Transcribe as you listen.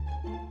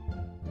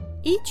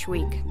Each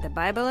week, the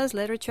Bible as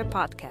Literature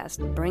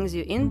podcast brings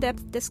you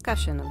in-depth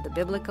discussion of the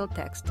biblical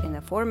text in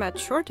a format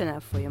short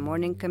enough for your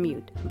morning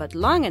commute, but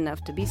long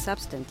enough to be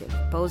substantive,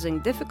 posing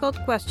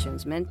difficult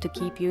questions meant to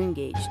keep you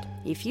engaged.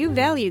 If you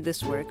value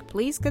this work,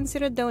 please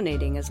consider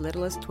donating as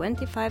little as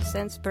 25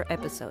 cents per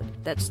episode.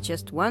 That's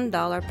just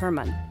 $1 per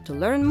month. To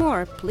learn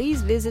more,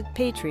 please visit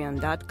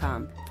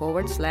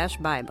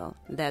patreon.com/Bible.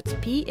 That's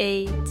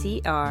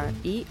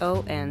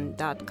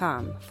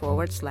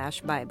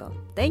patreon.com/Bible.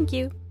 Thank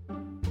you.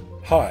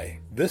 Hi,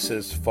 this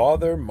is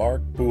Father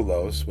Mark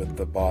Boulos with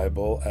the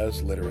Bible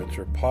as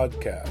Literature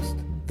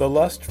podcast. The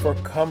lust for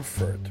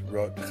comfort,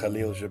 wrote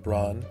Khalil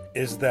Gibran,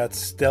 is that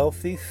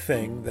stealthy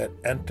thing that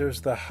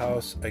enters the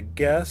house a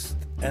guest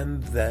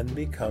and then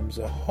becomes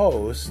a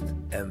host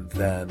and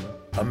then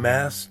a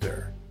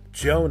master.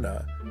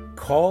 Jonah,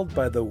 called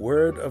by the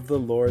word of the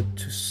Lord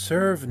to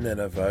serve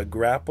Nineveh,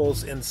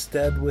 grapples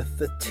instead with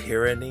the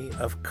tyranny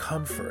of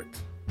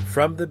comfort.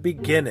 From the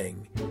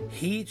beginning,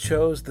 he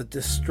chose the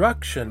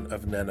destruction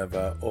of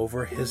Nineveh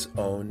over his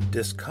own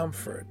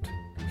discomfort.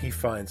 He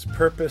finds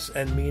purpose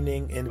and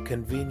meaning in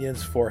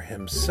convenience for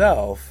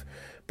himself,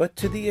 but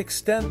to the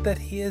extent that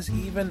he is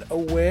even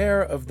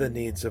aware of the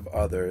needs of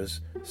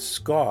others,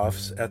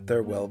 scoffs at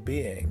their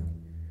well-being.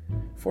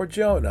 For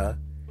Jonah,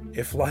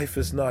 if life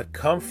is not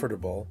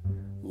comfortable,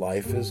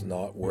 life is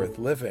not worth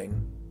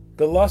living.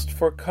 The lust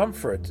for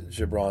comfort,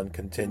 Gibran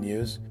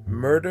continues,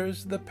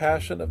 murders the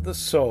passion of the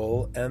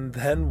soul and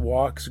then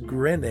walks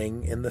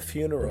grinning in the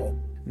funeral.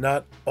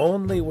 Not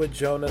only would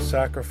Jonah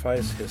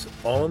sacrifice his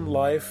own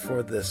life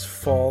for this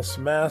false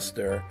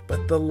master,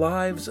 but the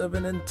lives of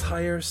an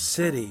entire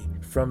city,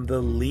 from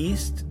the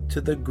least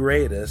to the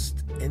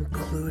greatest,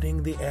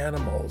 including the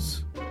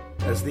animals.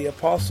 As the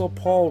Apostle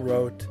Paul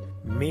wrote,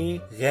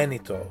 "Mi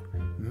genito,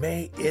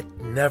 may it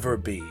never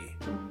be."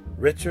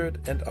 Richard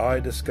and I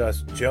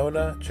discuss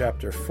Jonah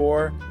chapter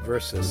 4,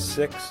 verses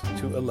 6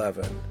 to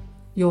 11.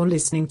 You're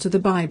listening to the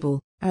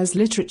Bible as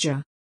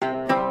Literature.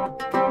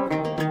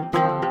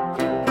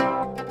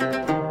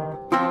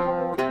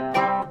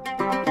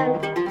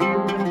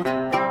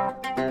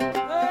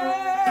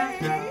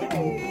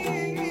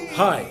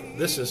 Hi,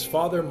 this is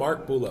Father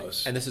Mark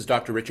Boulos. And this is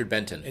Dr. Richard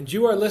Benton. And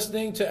you are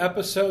listening to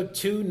episode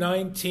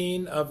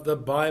 219 of the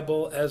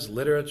Bible as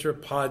Literature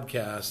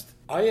podcast.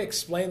 I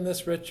explain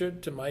this,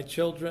 Richard, to my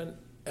children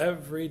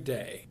every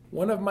day.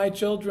 One of my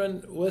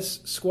children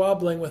was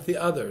squabbling with the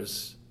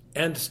others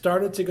and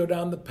started to go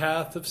down the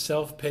path of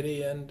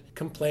self-pity and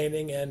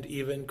complaining and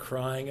even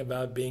crying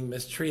about being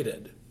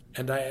mistreated.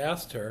 And I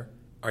asked her,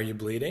 "Are you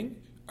bleeding?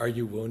 Are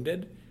you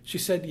wounded?" She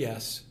said,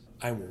 "Yes,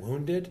 I'm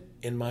wounded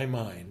in my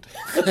mind."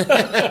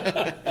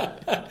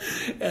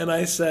 And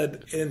I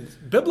said, in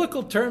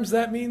biblical terms,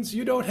 that means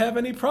you don't have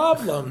any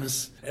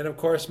problems. And of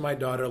course, my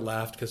daughter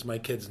laughed because my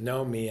kids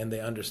know me and they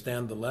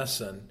understand the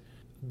lesson.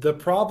 The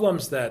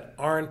problems that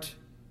aren't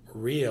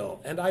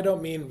real, and I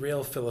don't mean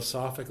real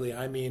philosophically,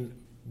 I mean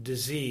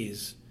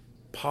disease,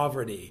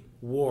 poverty,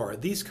 war,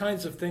 these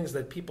kinds of things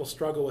that people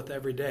struggle with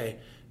every day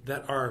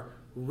that are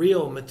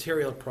real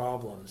material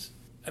problems.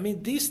 I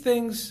mean, these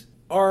things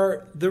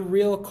are the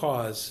real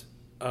cause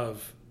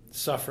of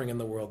suffering in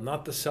the world,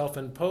 not the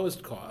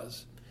self-imposed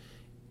cause.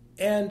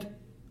 And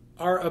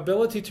our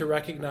ability to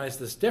recognize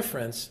this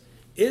difference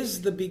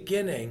is the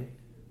beginning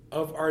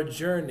of our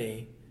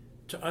journey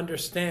to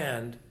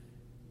understand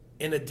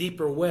in a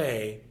deeper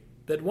way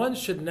that one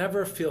should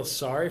never feel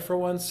sorry for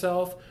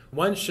oneself,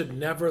 one should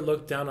never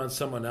look down on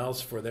someone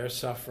else for their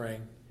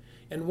suffering,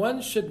 and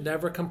one should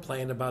never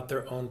complain about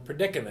their own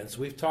predicaments.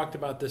 We've talked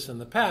about this in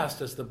the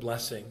past as the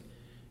blessing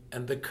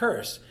and the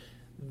curse.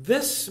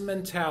 This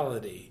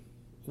mentality,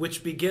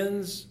 which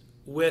begins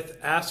with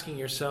asking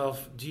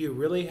yourself, do you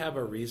really have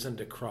a reason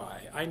to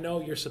cry? I know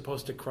you're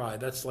supposed to cry.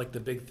 That's like the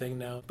big thing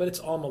now, but it's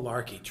all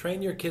malarkey.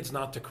 Train your kids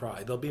not to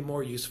cry. They'll be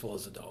more useful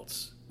as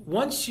adults.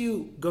 Once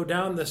you go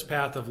down this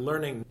path of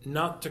learning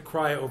not to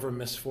cry over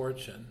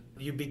misfortune,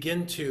 you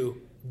begin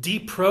to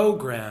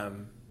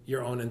deprogram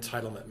your own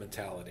entitlement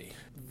mentality.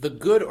 The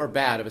good or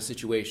bad of a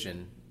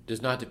situation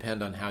does not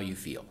depend on how you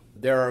feel.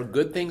 There are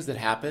good things that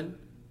happen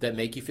that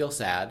make you feel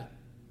sad.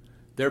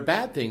 There are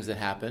bad things that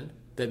happen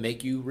that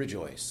make you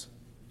rejoice.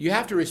 You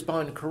have to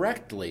respond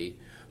correctly,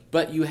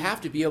 but you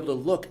have to be able to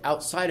look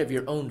outside of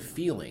your own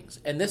feelings.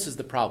 And this is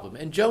the problem.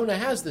 And Jonah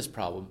has this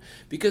problem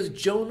because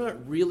Jonah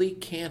really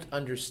can't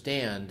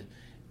understand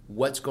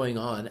what's going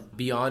on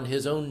beyond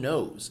his own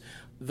nose.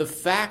 The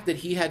fact that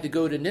he had to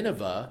go to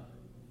Nineveh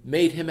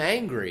made him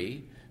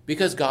angry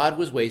because God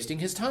was wasting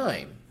his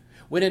time.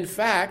 When in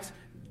fact,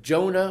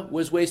 Jonah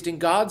was wasting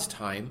God's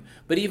time,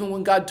 but even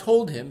when God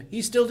told him,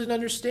 he still didn't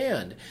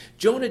understand.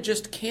 Jonah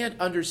just can't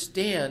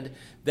understand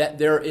that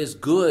there is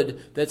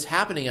good that's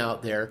happening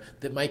out there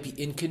that might be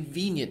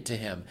inconvenient to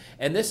him.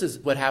 And this is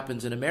what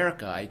happens in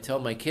America. I tell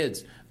my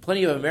kids,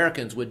 plenty of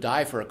Americans would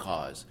die for a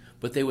cause,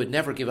 but they would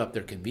never give up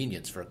their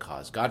convenience for a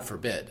cause. God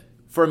forbid.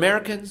 For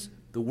Americans,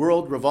 the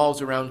world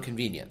revolves around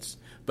convenience.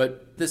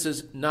 But this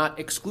is not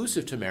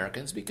exclusive to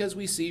Americans, because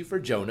we see for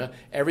Jonah,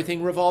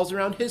 everything revolves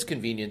around his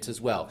convenience as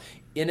well.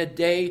 In a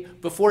day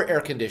before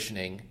air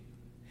conditioning,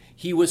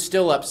 he was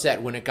still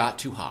upset when it got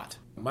too hot.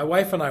 My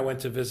wife and I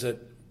went to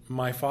visit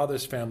my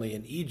father's family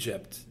in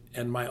Egypt,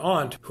 and my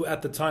aunt, who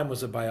at the time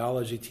was a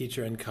biology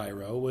teacher in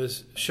Cairo,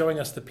 was showing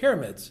us the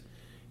pyramids.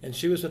 And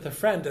she was with a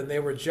friend, and they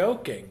were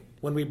joking.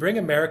 When we bring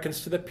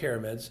Americans to the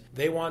pyramids,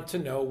 they want to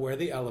know where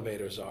the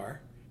elevators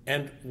are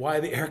and why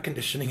the air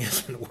conditioning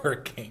isn't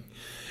working.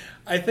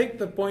 I think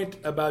the point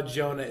about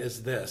Jonah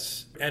is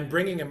this, and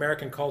bringing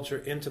American culture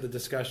into the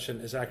discussion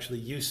is actually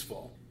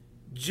useful.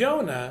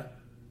 Jonah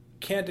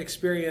can't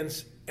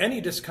experience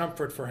any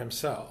discomfort for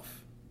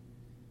himself,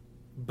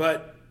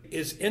 but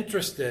is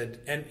interested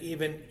and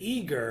even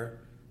eager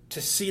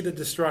to see the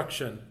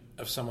destruction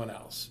of someone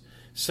else.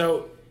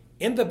 So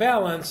in the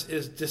balance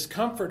is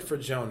discomfort for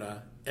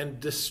Jonah and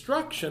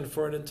destruction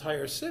for an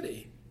entire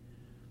city.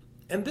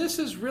 And this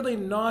is really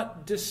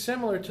not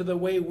dissimilar to the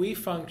way we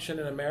function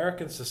in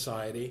American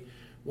society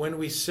when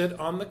we sit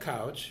on the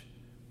couch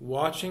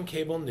watching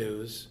cable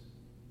news,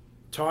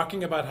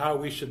 talking about how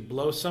we should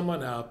blow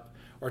someone up,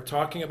 or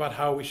talking about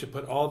how we should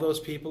put all those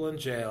people in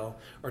jail,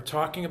 or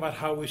talking about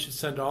how we should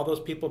send all those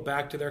people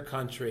back to their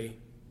country,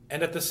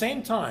 and at the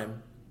same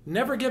time,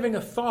 never giving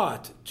a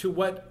thought to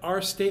what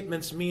our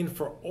statements mean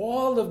for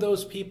all of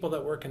those people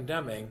that we're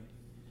condemning.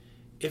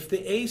 If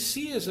the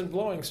AC isn't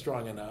blowing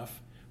strong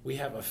enough, we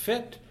have a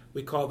fit,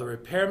 we call the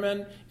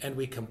repairman, and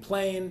we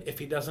complain if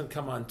he doesn't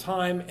come on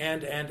time,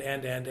 and.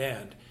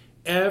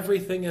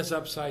 Everything is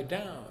upside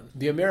down.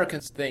 The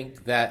Americans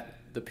think that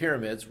the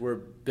pyramids were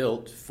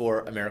built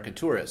for American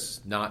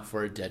tourists, not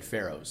for dead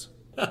pharaohs.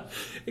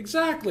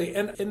 Exactly.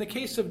 And in the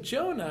case of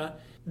Jonah,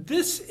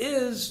 this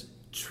is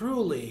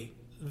truly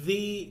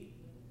the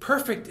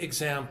perfect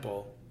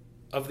example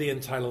of the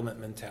entitlement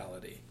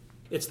mentality.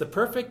 It's the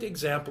perfect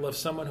example of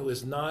someone who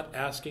is not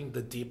asking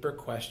the deeper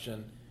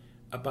question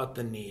about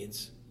the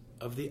needs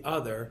of the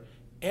other,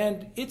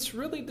 and it's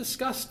really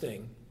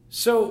disgusting.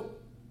 So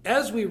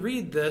as we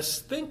read this,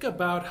 think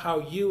about how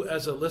you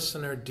as a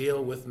listener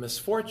deal with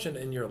misfortune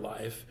in your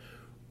life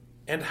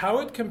and how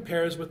it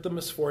compares with the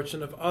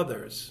misfortune of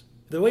others.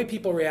 The way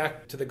people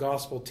react to the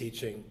gospel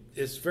teaching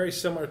is very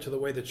similar to the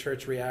way the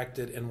church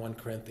reacted in 1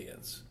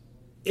 Corinthians.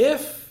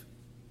 If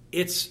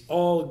it's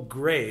all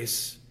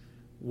grace,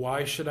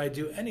 why should I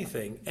do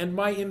anything? And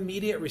my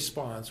immediate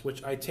response,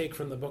 which I take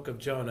from the book of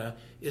Jonah,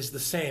 is the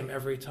same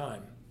every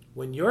time.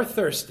 When you're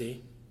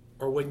thirsty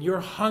or when you're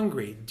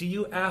hungry, do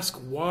you ask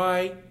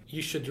why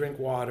you should drink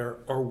water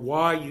or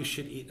why you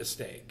should eat a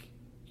steak?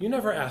 You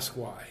never ask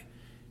why.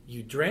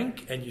 You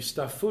drink and you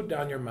stuff food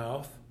down your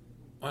mouth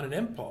on an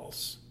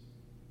impulse.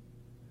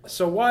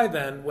 So why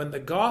then, when the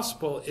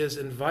gospel is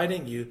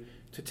inviting you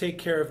to take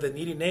care of the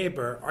needy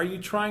neighbor, are you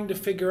trying to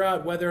figure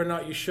out whether or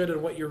not you should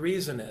and what your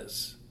reason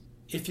is?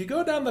 If you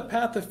go down the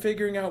path of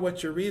figuring out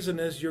what your reason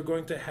is, you're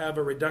going to have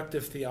a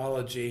reductive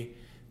theology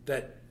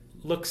that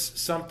looks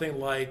something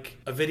like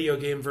a video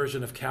game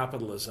version of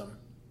capitalism,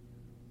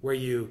 where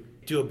you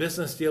do a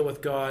business deal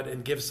with God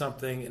and give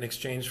something in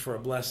exchange for a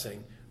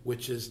blessing,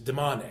 which is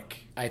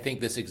demonic. I think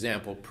this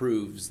example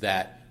proves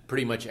that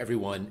pretty much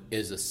everyone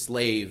is a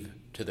slave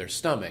to their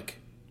stomach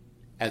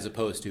as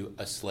opposed to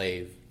a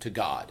slave to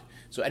God.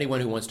 So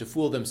anyone who wants to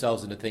fool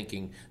themselves into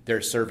thinking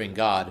they're serving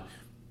God,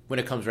 when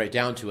it comes right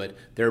down to it,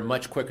 they're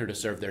much quicker to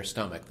serve their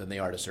stomach than they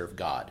are to serve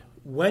God.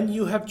 When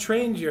you have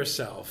trained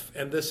yourself,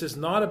 and this is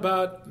not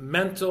about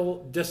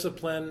mental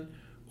discipline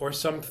or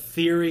some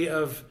theory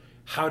of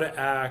how to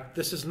act,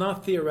 this is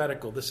not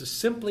theoretical, this is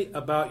simply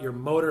about your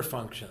motor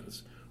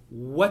functions.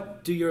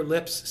 What do your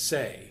lips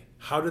say?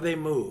 How do they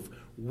move?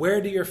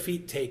 Where do your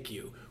feet take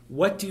you?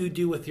 What do you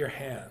do with your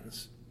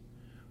hands?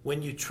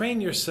 When you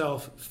train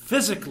yourself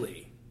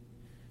physically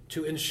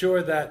to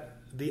ensure that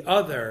the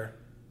other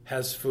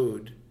has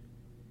food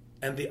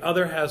and the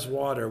other has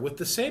water, with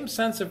the same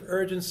sense of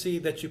urgency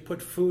that you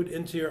put food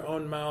into your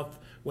own mouth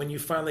when you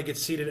finally get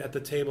seated at the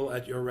table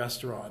at your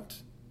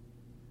restaurant.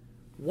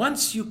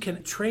 Once you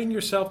can train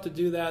yourself to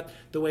do that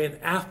the way an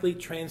athlete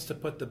trains to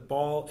put the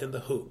ball in the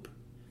hoop,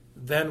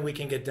 then we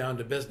can get down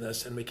to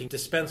business and we can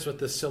dispense with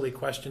this silly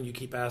question you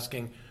keep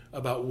asking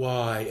about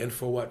why and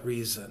for what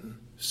reason.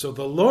 So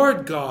the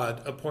Lord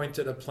God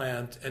appointed a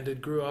plant, and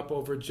it grew up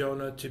over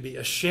Jonah to be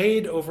a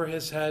shade over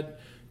his head,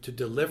 to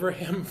deliver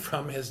him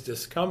from his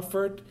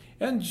discomfort,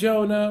 and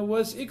Jonah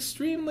was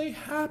extremely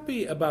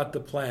happy about the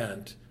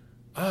plant.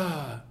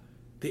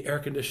 The air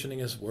conditioning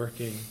is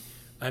working.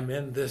 I'm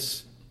in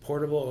this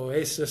portable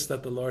oasis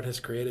that the Lord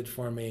has created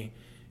for me,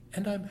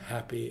 and I'm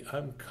happy,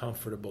 I'm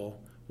comfortable.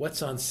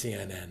 What's on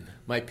CNN?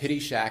 My pity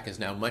shack is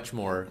now much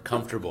more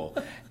comfortable.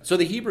 So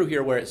the Hebrew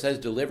here, where it says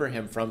deliver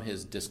him from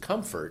his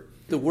discomfort,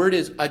 the word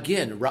is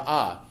again,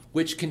 ra'ah,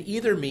 which can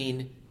either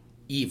mean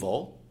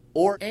evil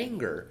or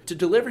anger, to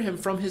deliver him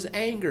from his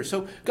anger.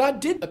 So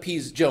God did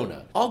appease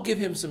Jonah. I'll give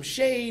him some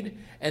shade,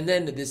 and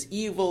then this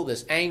evil,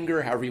 this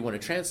anger, however you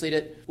want to translate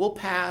it, will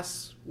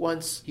pass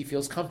once he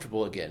feels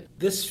comfortable again.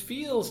 This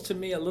feels to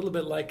me a little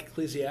bit like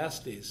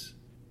Ecclesiastes.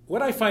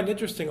 What I find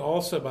interesting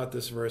also about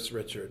this verse,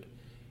 Richard,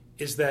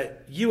 is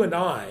that you and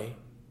I,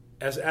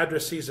 as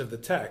addressees of the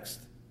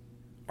text,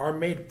 are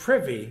made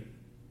privy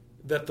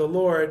that the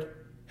Lord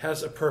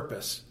has a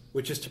purpose,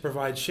 which is to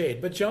provide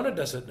shade. But Jonah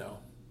doesn't know.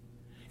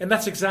 And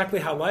that's exactly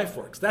how life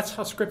works. That's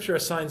how Scripture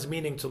assigns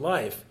meaning to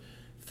life.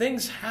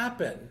 Things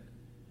happen.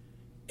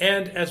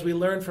 And as we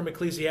learn from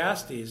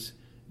Ecclesiastes,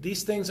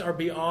 these things are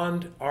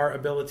beyond our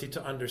ability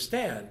to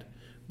understand.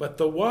 But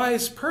the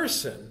wise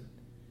person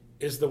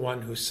is the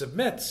one who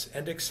submits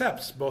and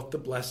accepts both the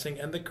blessing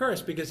and the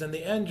curse, because in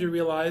the end you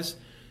realize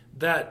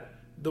that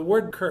the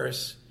word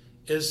curse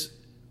is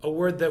a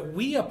word that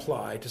we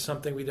apply to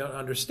something we don't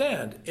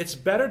understand. It's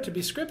better to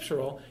be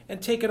scriptural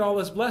and take it all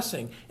as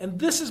blessing. And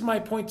this is my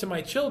point to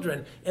my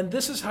children, and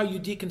this is how you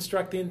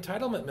deconstruct the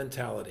entitlement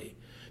mentality.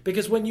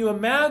 Because when you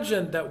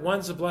imagine that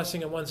one's a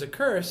blessing and one's a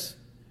curse,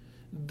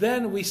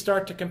 then we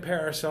start to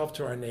compare ourselves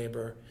to our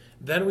neighbor.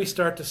 Then we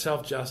start to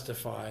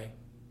self-justify.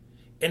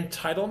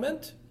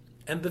 Entitlement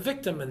and the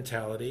victim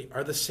mentality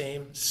are the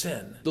same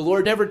sin. The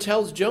Lord never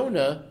tells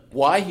Jonah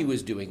why he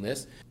was doing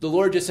this. The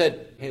Lord just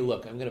said, hey,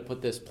 look, I'm going to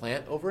put this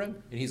plant over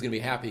him, and he's going to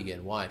be happy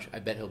again. Watch, I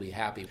bet he'll be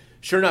happy.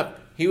 Sure enough,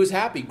 he was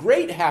happy.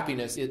 Great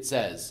happiness, it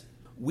says.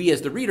 We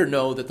as the reader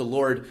know that the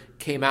Lord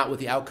came out with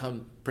the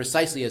outcome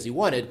precisely as he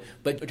wanted,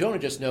 but Jonah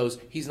just knows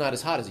he's not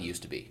as hot as he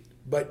used to be.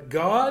 But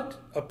God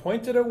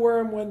appointed a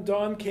worm when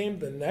dawn came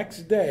the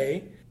next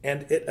day,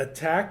 and it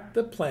attacked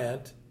the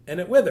plant,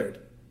 and it withered.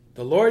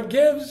 The Lord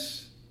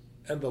gives,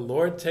 and the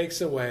Lord takes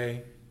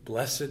away.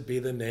 Blessed be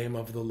the name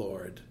of the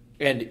Lord.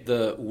 And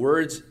the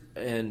words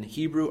in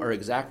Hebrew are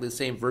exactly the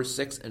same, verse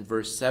 6 and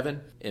verse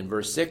 7. In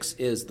verse 6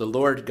 is the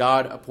Lord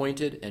God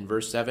appointed, and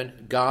verse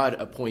 7, God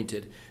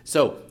appointed.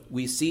 So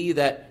we see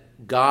that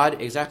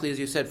God, exactly as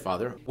you said,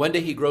 Father, one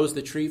day he grows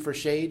the tree for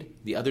shade,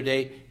 the other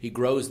day he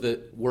grows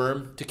the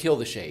worm to kill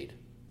the shade.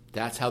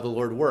 That's how the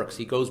Lord works.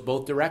 He goes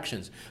both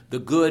directions. The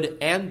good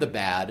and the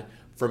bad,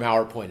 from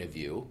our point of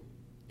view,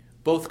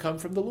 both come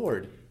from the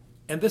Lord.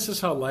 And this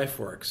is how life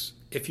works.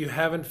 If you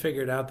haven't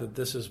figured out that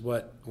this is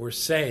what we're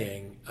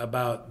saying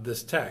about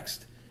this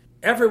text,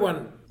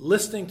 everyone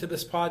listening to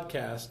this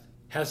podcast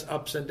has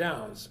ups and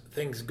downs.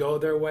 Things go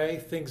their way,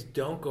 things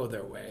don't go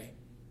their way.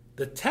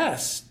 The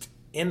test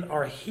in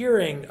our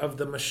hearing of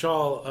the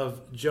mashal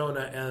of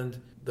Jonah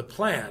and the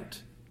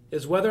plant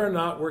is whether or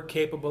not we're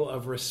capable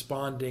of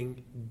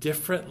responding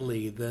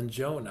differently than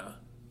Jonah.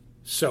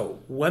 So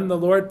when the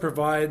Lord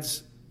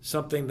provides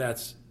something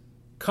that's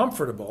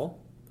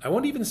comfortable, I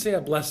won't even say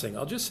a blessing,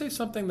 I'll just say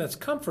something that's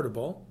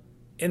comfortable,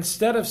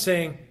 instead of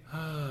saying,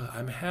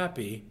 I'm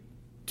happy,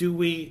 do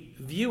we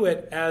view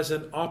it as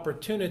an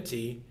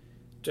opportunity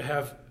to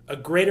have a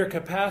greater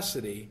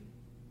capacity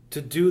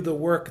to do the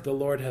work the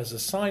Lord has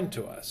assigned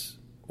to us?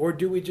 Or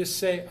do we just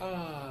say,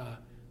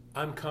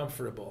 I'm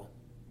comfortable,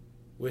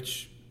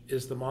 which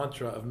is the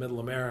mantra of Middle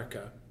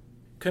America?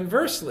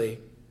 Conversely,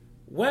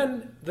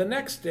 when the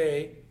next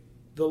day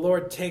the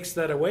Lord takes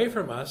that away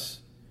from us,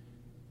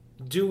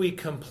 do we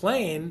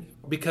complain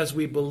because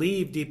we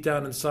believe deep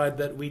down inside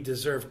that we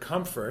deserve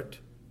comfort?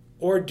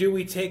 Or do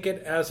we take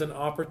it as an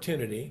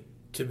opportunity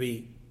to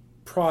be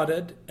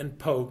prodded and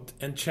poked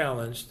and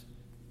challenged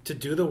to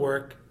do the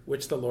work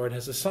which the Lord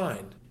has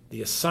assigned?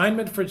 The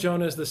assignment for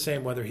Jonah is the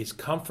same whether he's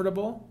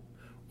comfortable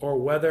or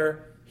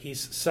whether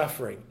he's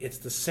suffering. It's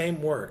the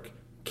same work.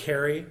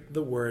 Carry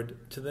the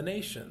word to the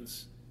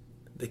nations.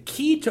 The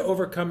key to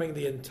overcoming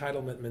the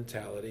entitlement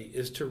mentality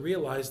is to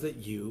realize that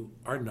you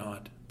are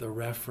not the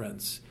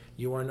reference.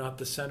 You are not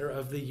the center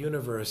of the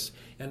universe.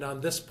 And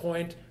on this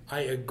point, I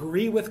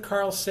agree with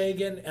Carl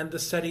Sagan and the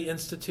SETI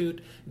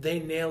Institute. They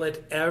nail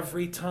it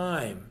every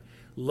time.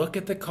 Look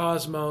at the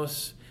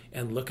cosmos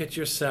and look at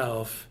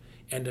yourself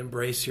and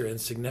embrace your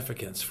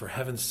insignificance, for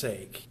heaven's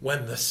sake.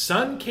 When the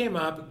sun came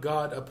up,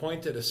 God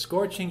appointed a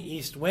scorching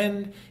east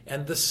wind,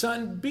 and the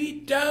sun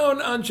beat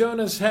down on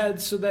Jonah's head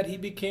so that he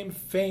became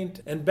faint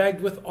and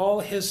begged with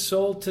all his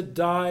soul to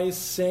die,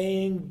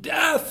 saying,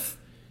 "Death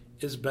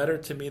is better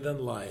to me than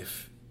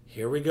life."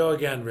 Here we go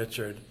again,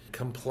 Richard,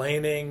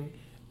 complaining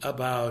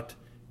about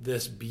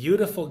this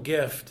beautiful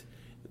gift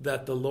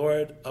that the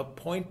Lord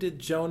appointed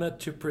Jonah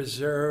to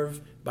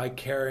preserve by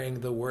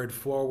carrying the word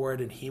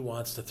forward, and he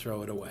wants to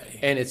throw it away.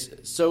 And it's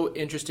so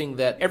interesting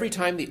that every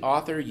time the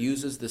author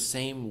uses the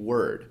same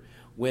word,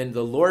 when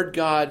the Lord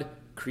God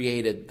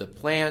created the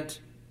plant,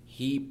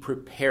 he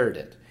prepared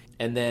it.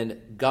 And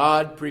then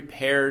God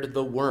prepared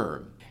the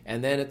worm.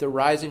 And then at the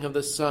rising of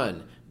the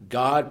sun,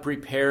 God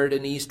prepared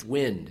an east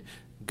wind.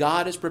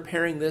 God is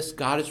preparing this,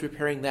 God is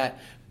preparing that.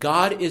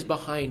 God is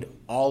behind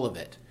all of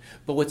it.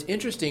 But what's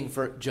interesting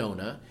for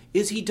Jonah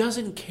is he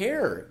doesn't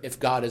care if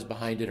God is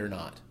behind it or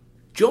not.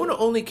 Jonah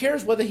only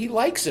cares whether he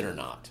likes it or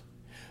not.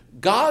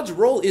 God's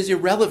role is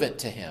irrelevant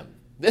to him.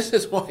 This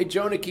is why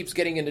Jonah keeps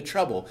getting into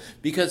trouble,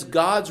 because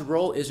God's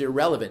role is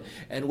irrelevant.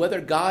 And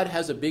whether God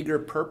has a bigger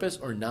purpose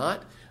or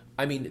not,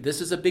 I mean, this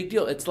is a big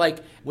deal. It's like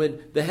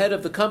when the head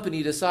of the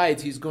company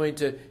decides he's going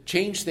to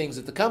change things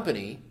at the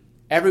company,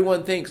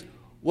 everyone thinks,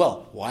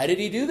 well, why did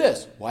he do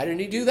this? Why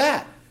didn't he do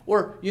that?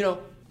 Or,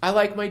 I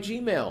like my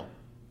Gmail.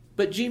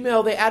 But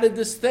Gmail, they added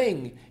this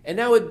thing, and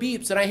now it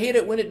beeps, and I hate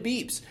it when it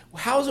beeps.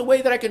 How's a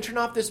way that I can turn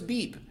off this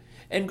beep?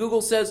 And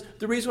Google says,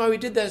 the reason why we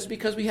did that is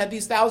because we had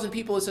these 1,000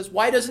 people that says,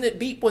 why doesn't it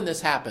beep when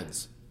this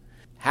happens?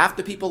 Half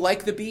the people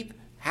like the beep,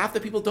 half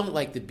the people don't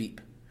like the beep.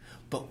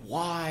 But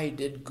why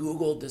did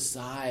Google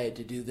decide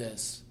to do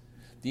this?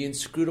 The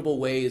inscrutable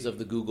ways of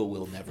the Google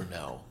will never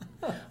know.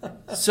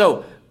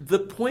 So the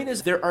point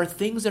is there are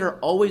things that are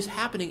always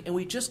happening and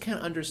we just can't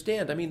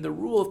understand. I mean, the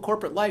rule of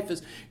corporate life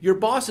is your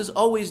boss is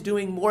always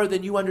doing more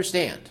than you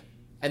understand.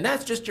 And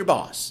that's just your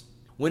boss.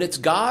 When it's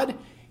God,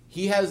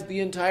 he has the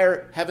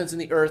entire heavens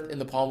and the earth in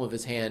the palm of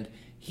his hand.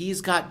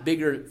 He's got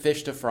bigger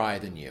fish to fry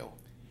than you.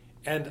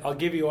 And I'll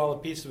give you all a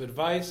piece of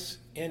advice.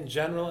 In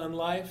general in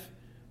life,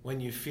 when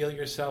you feel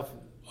yourself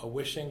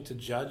wishing to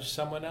judge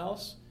someone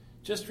else,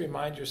 just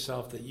remind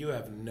yourself that you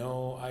have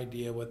no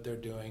idea what they're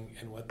doing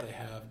and what they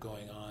have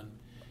going on.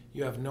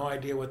 You have no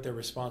idea what their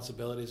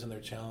responsibilities and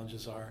their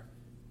challenges are.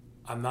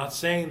 I'm not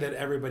saying that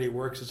everybody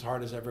works as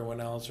hard as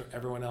everyone else or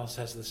everyone else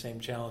has the same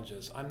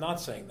challenges. I'm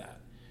not saying that.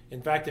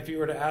 In fact, if you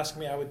were to ask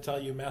me, I would tell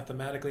you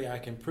mathematically I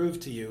can prove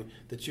to you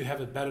that you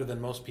have it better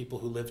than most people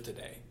who live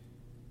today.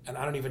 And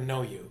I don't even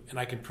know you, and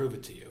I can prove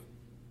it to you.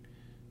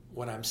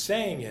 What I'm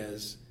saying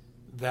is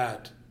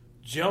that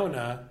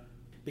Jonah,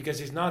 because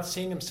he's not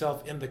seeing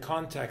himself in the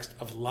context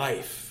of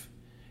life.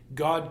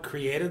 God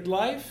created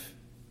life.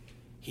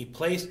 He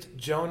placed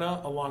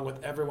Jonah along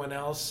with everyone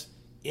else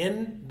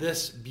in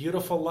this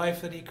beautiful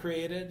life that he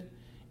created.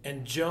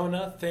 And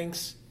Jonah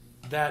thinks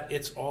that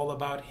it's all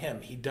about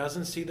him. He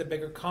doesn't see the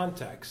bigger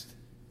context.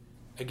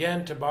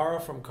 Again, to borrow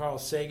from Carl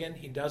Sagan,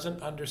 he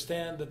doesn't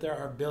understand that there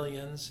are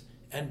billions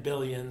and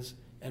billions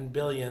and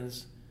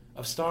billions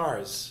of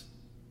stars,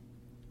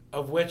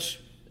 of which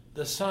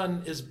the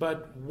sun is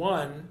but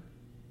one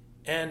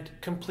and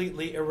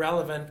completely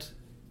irrelevant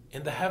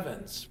in the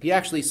heavens. He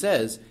actually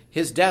says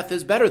his death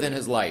is better than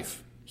his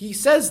life. He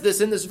says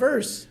this in this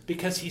verse.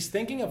 Because he's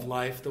thinking of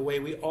life the way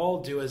we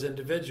all do as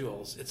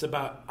individuals. It's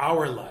about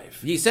our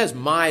life. He says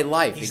my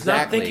life, He's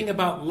exactly. not thinking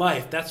about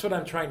life. That's what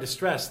I'm trying to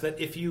stress, that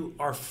if you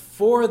are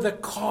for the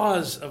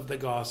cause of the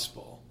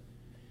gospel,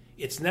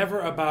 it's never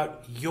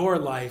about your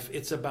life.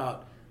 It's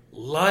about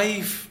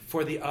life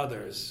for the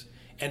others.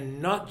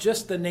 And not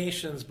just the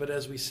nations, but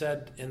as we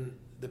said in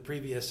the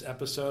previous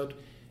episode,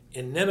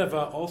 in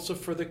Nineveh, also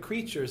for the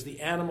creatures,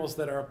 the animals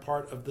that are a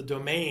part of the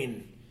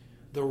domain,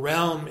 the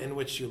realm in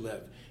which you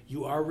live.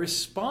 You are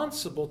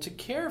responsible to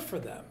care for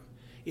them.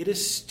 It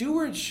is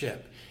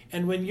stewardship.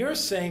 And when you're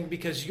saying,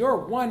 because your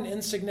one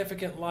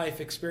insignificant life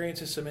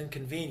experiences some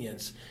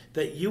inconvenience,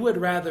 that you would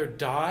rather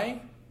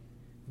die,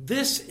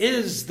 this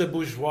is the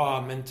bourgeois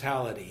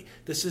mentality.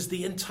 This is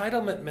the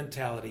entitlement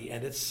mentality,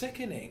 and it's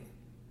sickening.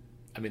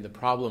 I mean, the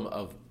problem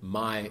of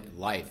my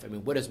life. I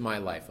mean, what is my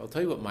life? I'll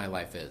tell you what my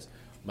life is.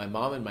 My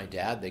mom and my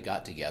dad, they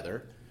got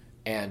together,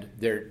 and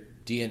their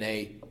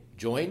DNA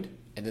joined,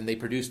 and then they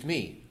produced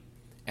me.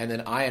 And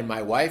then I and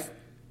my wife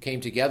came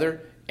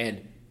together,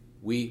 and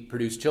we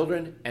produced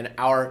children, and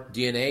our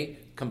DNA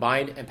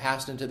combined and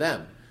passed into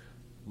them.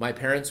 My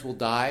parents will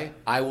die,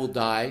 I will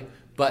die,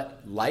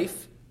 but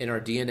life in our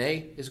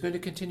DNA is going to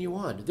continue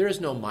on. There is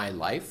no my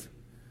life.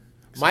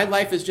 My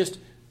life is just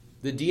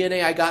the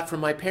DNA I got from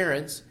my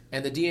parents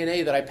and the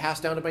DNA that I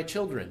passed down to my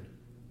children.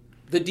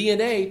 The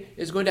DNA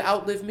is going to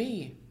outlive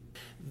me.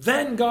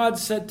 Then God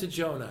said to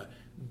Jonah,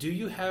 "Do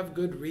you have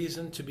good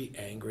reason to be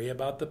angry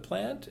about the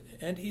plant?"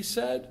 And he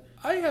said,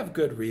 "I have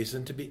good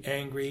reason to be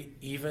angry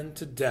even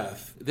to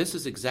death." This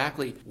is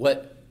exactly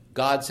what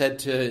God said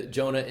to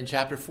Jonah in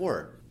chapter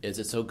 4. Is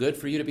it so good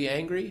for you to be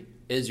angry?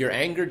 Is your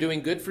anger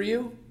doing good for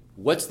you?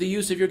 What's the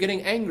use of your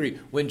getting angry?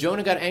 When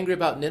Jonah got angry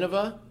about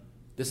Nineveh,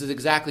 this is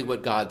exactly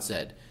what God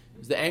said.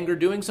 Is the anger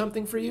doing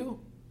something for you?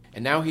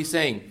 And now he's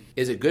saying,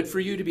 is it good for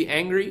you to be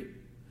angry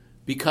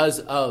because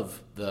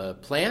of the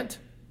plant?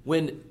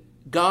 When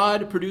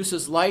God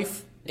produces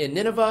life in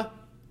Nineveh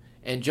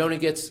and Jonah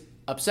gets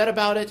upset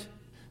about it,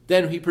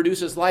 then he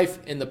produces life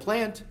in the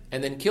plant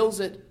and then kills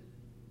it,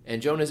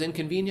 and Jonah's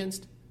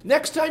inconvenienced.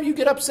 Next time you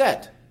get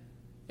upset,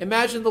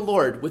 imagine the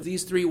Lord with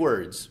these 3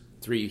 words,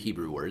 3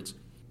 Hebrew words.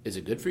 Is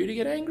it good for you to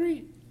get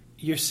angry?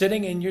 You're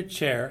sitting in your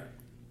chair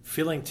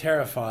feeling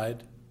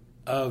terrified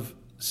of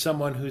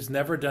someone who's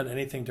never done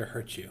anything to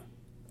hurt you,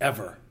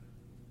 ever.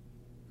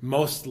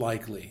 Most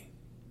likely.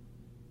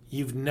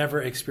 You've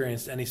never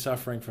experienced any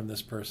suffering from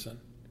this person.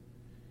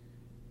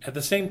 At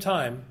the same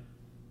time,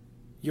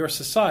 your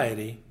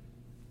society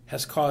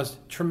has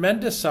caused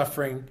tremendous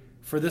suffering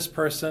for this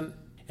person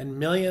and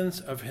millions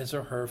of his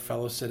or her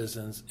fellow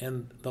citizens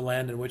in the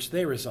land in which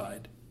they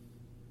reside.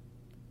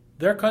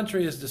 Their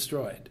country is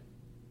destroyed.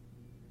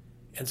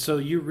 And so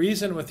you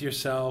reason with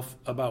yourself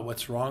about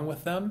what's wrong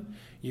with them.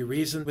 You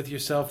reason with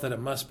yourself that it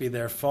must be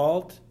their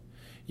fault.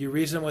 You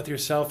reason with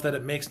yourself that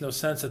it makes no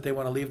sense that they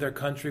want to leave their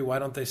country. Why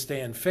don't they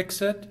stay and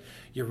fix it?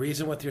 You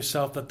reason with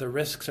yourself that the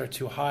risks are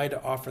too high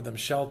to offer them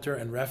shelter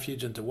and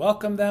refuge and to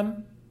welcome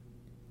them.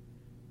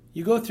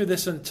 You go through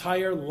this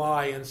entire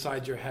lie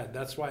inside your head.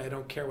 That's why I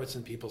don't care what's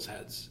in people's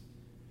heads.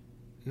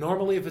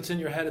 Normally, if it's in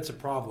your head, it's a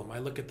problem. I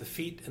look at the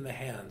feet and the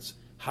hands.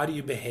 How do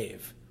you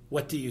behave?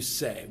 What do you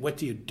say? What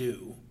do you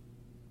do?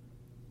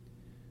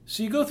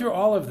 So you go through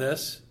all of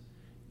this,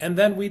 and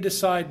then we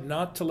decide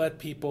not to let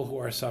people who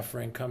are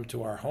suffering come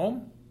to our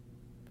home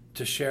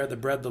to share the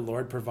bread the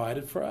Lord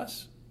provided for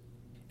us.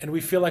 And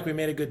we feel like we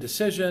made a good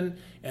decision,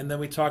 and then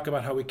we talk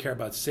about how we care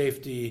about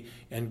safety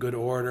and good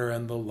order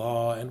and the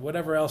law and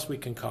whatever else we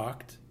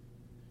concoct.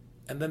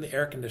 And then the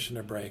air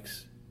conditioner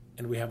breaks,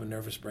 and we have a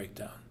nervous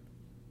breakdown.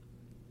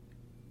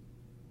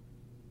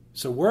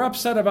 So we're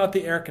upset about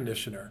the air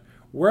conditioner.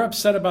 We're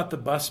upset about the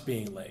bus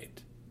being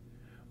late.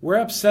 We're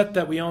upset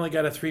that we only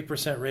got a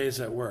 3% raise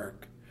at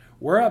work.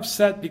 We're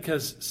upset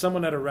because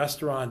someone at a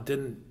restaurant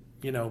didn't,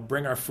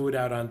 bring our food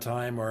out on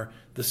time, or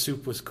the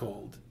soup was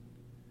cold.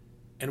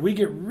 And we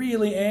get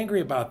really angry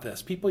about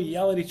this. People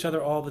yell at each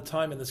other all the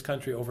time in this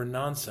country over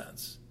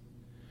nonsense.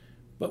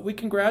 But we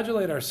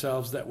congratulate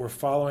ourselves that we're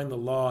following the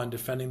law and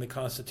defending the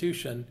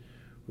Constitution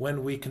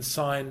when we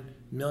consign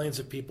millions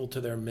of people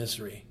to their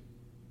misery.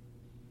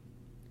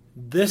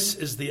 This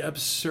is the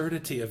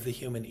absurdity of the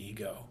human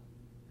ego.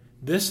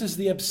 This is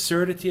the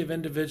absurdity of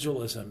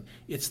individualism.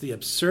 It's the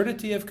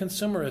absurdity of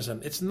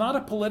consumerism. It's not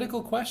a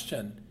political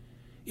question.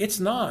 It's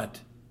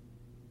not.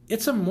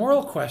 It's a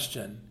moral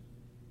question.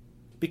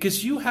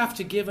 Because you have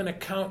to give an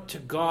account to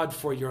God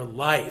for your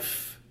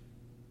life.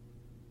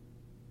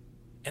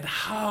 And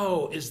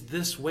how is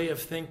this way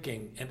of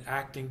thinking and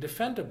acting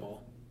defendable?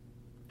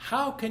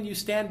 How can you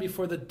stand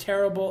before the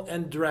terrible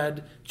and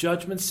dread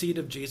judgment seat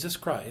of Jesus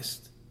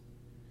Christ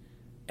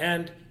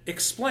and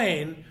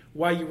explain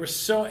why you were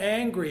so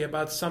angry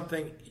about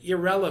something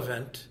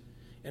irrelevant,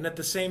 and at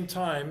the same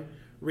time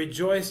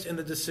rejoiced in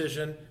the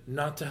decision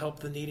not to help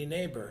the needy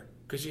neighbor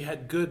because you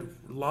had good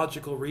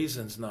logical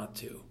reasons not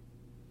to?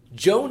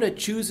 Jonah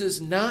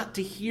chooses not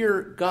to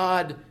hear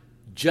God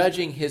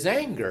judging his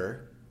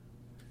anger.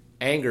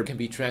 Anger can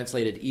be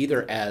translated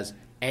either as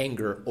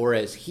anger or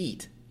as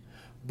heat.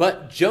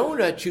 But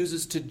Jonah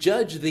chooses to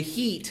judge the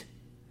heat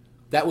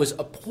that was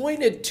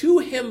appointed to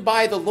him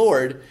by the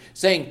Lord,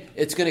 saying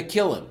it's going to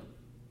kill him.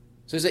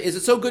 So he says, is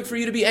it so good for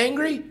you to be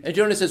angry? And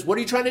Jonah says, what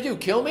are you trying to do,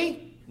 kill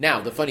me? Now,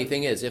 the funny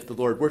thing is, if the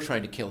Lord were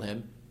trying to kill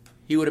him,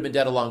 he would have been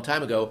dead a long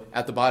time ago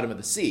at the bottom of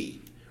the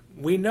sea.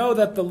 We know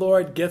that the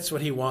Lord gets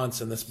what he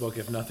wants in this book,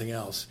 if nothing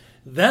else.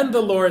 Then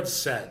the Lord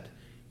said,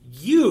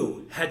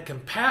 you had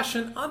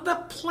compassion on the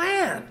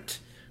plant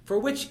for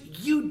which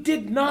you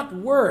did not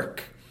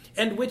work,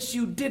 and which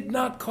you did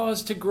not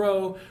cause to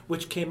grow,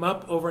 which came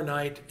up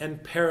overnight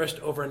and perished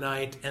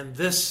overnight. And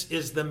this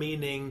is the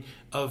meaning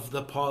of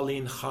the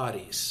Pauline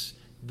Charis.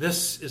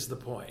 This is the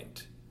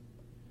point.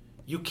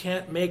 You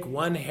can't make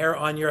one hair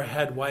on your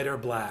head white or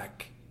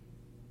black.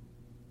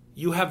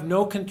 You have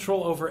no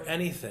control over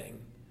anything.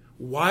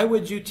 Why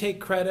would you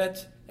take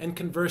credit? And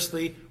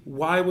conversely,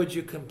 why would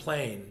you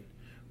complain?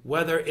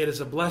 Whether it is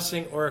a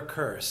blessing or a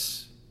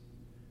curse.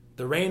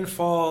 The rain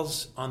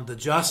falls on the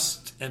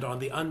just and on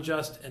the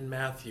unjust in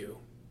Matthew.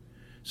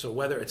 So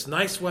whether it's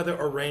nice weather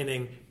or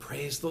raining,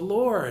 praise the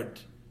Lord.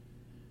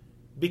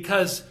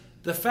 Because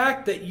the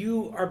fact that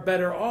you are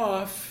better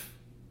off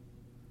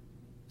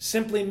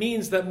simply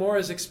means that more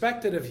is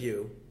expected of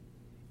you.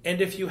 And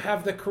if you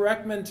have the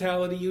correct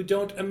mentality, you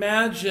don't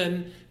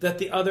imagine that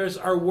the others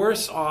are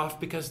worse off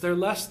because they're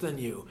less than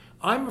you.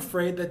 I'm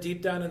afraid that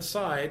deep down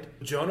inside,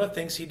 Jonah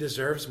thinks he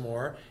deserves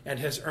more and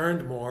has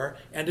earned more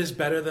and is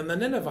better than the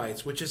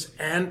Ninevites, which is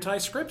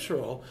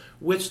anti-scriptural,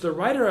 which the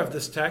writer of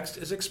this text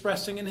is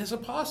expressing in his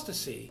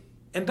apostasy.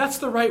 And that's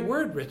the right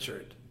word,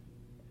 Richard.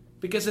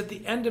 Because at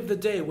the end of the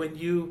day, when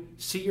you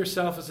see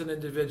yourself as an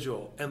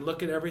individual and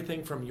look at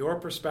everything from your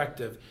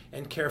perspective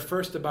and care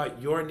first about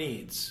your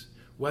needs,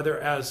 whether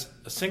as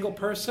a single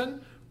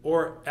person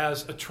or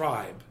as a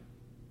tribe,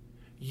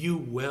 you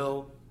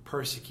will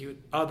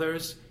persecute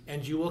others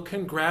and you will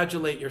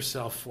congratulate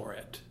yourself for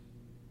it.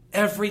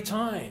 Every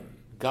time.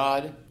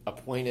 God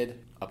appointed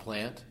a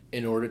plant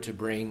in order to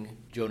bring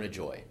Jonah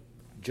joy.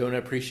 Jonah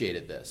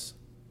appreciated this.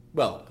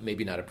 Well,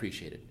 maybe not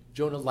appreciated.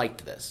 Jonah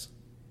liked this.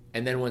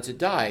 And then once it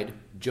died,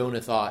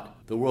 Jonah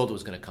thought the world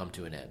was going to come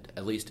to an end.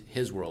 At least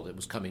his world, it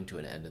was coming to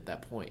an end at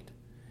that point.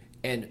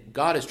 And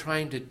God is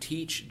trying to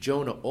teach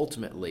Jonah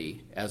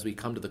ultimately, as we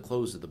come to the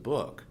close of the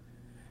book,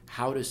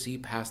 how to see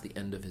past the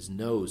end of his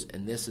nose.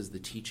 And this is the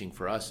teaching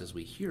for us as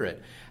we hear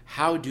it.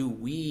 How do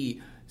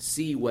we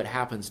see what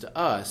happens to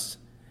us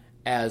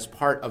as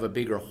part of a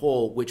bigger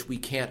whole which we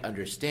can't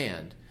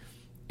understand?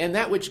 And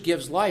that which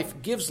gives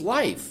life gives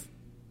life.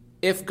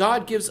 If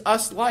God gives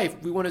us life,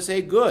 we want to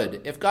say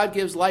good. If God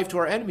gives life to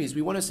our enemies,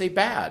 we want to say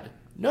bad.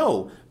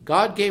 No,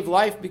 God gave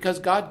life because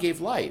God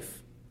gave life.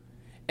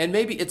 And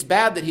maybe it's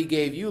bad that he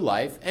gave you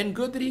life and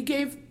good that he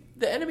gave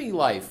the enemy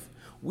life.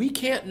 We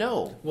can't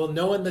know. We'll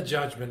know in the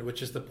judgment,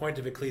 which is the point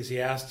of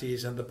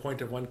Ecclesiastes and the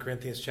point of 1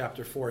 Corinthians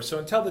chapter 4. So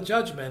until the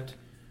judgment,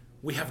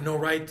 we have no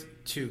right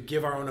to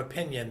give our own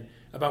opinion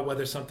about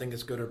whether something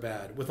is good or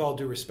bad. With all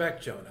due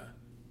respect, Jonah,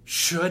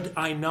 should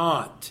I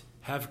not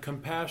have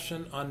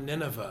compassion on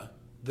Nineveh,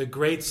 the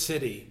great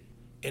city,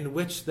 in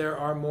which there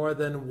are more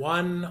than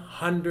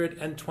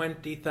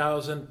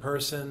 120,000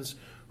 persons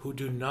who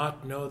do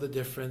not know the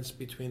difference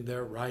between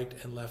their right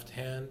and left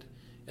hand,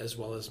 as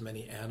well as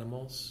many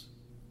animals?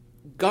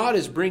 God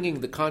is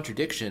bringing the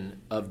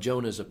contradiction of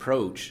Jonah's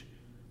approach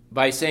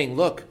by saying,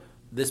 look,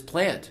 this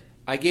plant,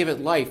 I gave it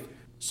life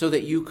so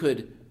that you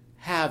could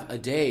have a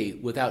day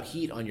without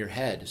heat on your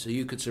head, so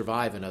you could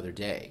survive another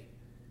day.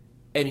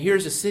 And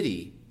here's a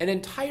city, an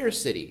entire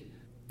city,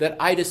 that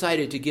I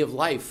decided to give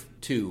life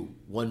to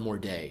one more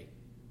day.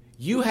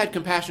 You had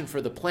compassion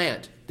for the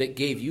plant that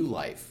gave you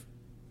life,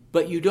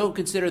 but you don't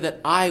consider that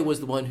I was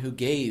the one who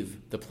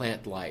gave the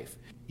plant life.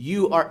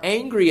 You are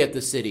angry at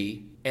the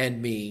city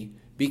and me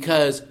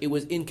because it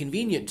was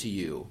inconvenient to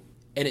you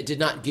and it did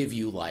not give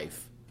you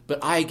life,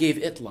 but I gave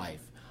it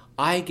life.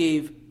 I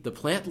gave the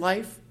plant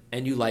life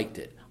and you liked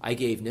it. I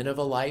gave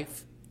Nineveh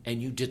life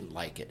and you didn't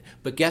like it.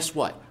 But guess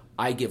what?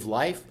 I give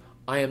life.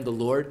 I am the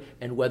Lord,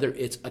 and whether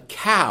it's a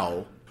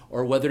cow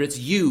or whether it's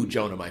you,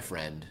 Jonah, my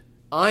friend,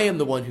 I am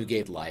the one who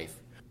gave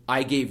life.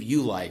 I gave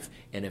you life,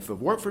 and if it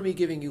weren't for me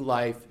giving you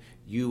life,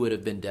 you would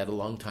have been dead a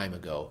long time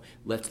ago.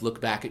 Let's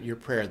look back at your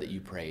prayer that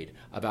you prayed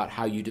about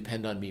how you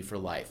depend on me for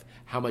life.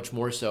 How much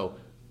more so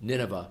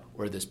Nineveh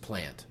or this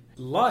plant?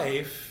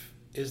 Life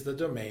is the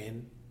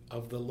domain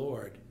of the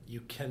Lord.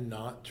 You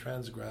cannot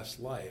transgress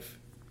life.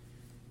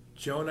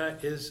 Jonah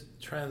is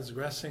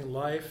transgressing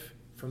life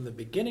from the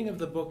beginning of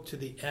the book to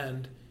the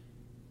end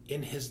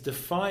in his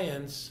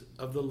defiance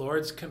of the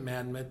Lord's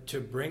commandment to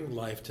bring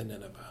life to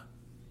Nineveh,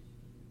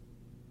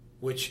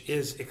 which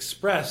is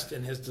expressed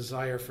in his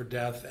desire for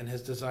death and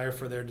his desire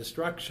for their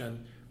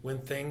destruction when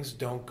things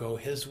don't go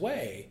his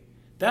way.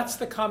 That's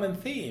the common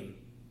theme.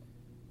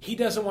 He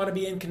doesn't want to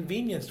be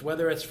inconvenienced,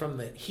 whether it's from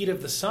the heat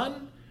of the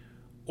sun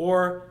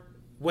or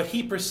what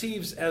he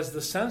perceives as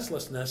the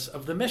senselessness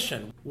of the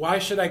mission. Why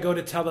should I go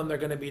to tell them they're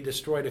going to be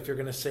destroyed if you're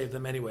going to save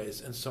them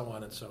anyways, and so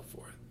on and so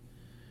forth.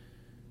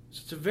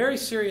 So it's a very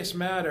serious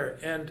matter,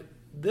 and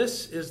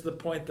this is the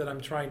point that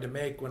I'm trying to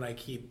make when I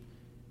keep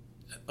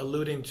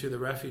alluding to the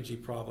refugee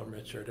problem,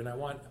 Richard. And I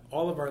want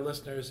all of our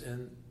listeners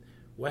in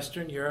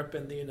Western Europe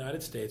and the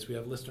United States, we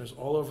have listeners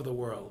all over the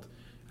world,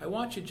 I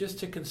want you just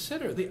to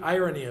consider the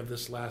irony of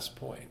this last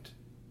point,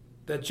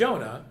 that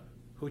Jonah,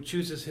 who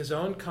chooses his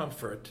own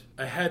comfort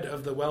ahead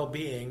of the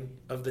well-being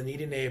of the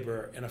needy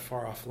neighbor in a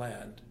far-off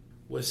land,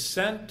 was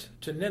sent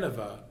to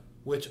Nineveh,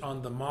 which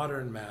on the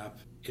modern map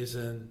is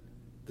in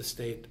the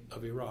state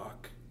of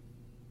Iraq.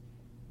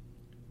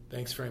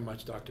 Thanks very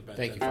much, Dr.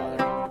 Benton. Thank you, Father.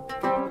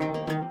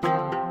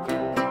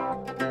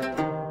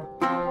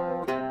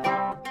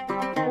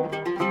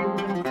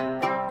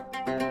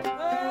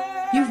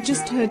 You've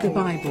just heard the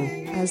Bible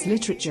as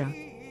literature.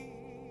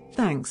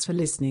 Thanks for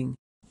listening.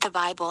 The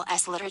Bible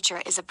as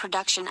Literature is a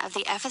production of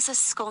the Ephesus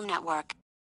School Network.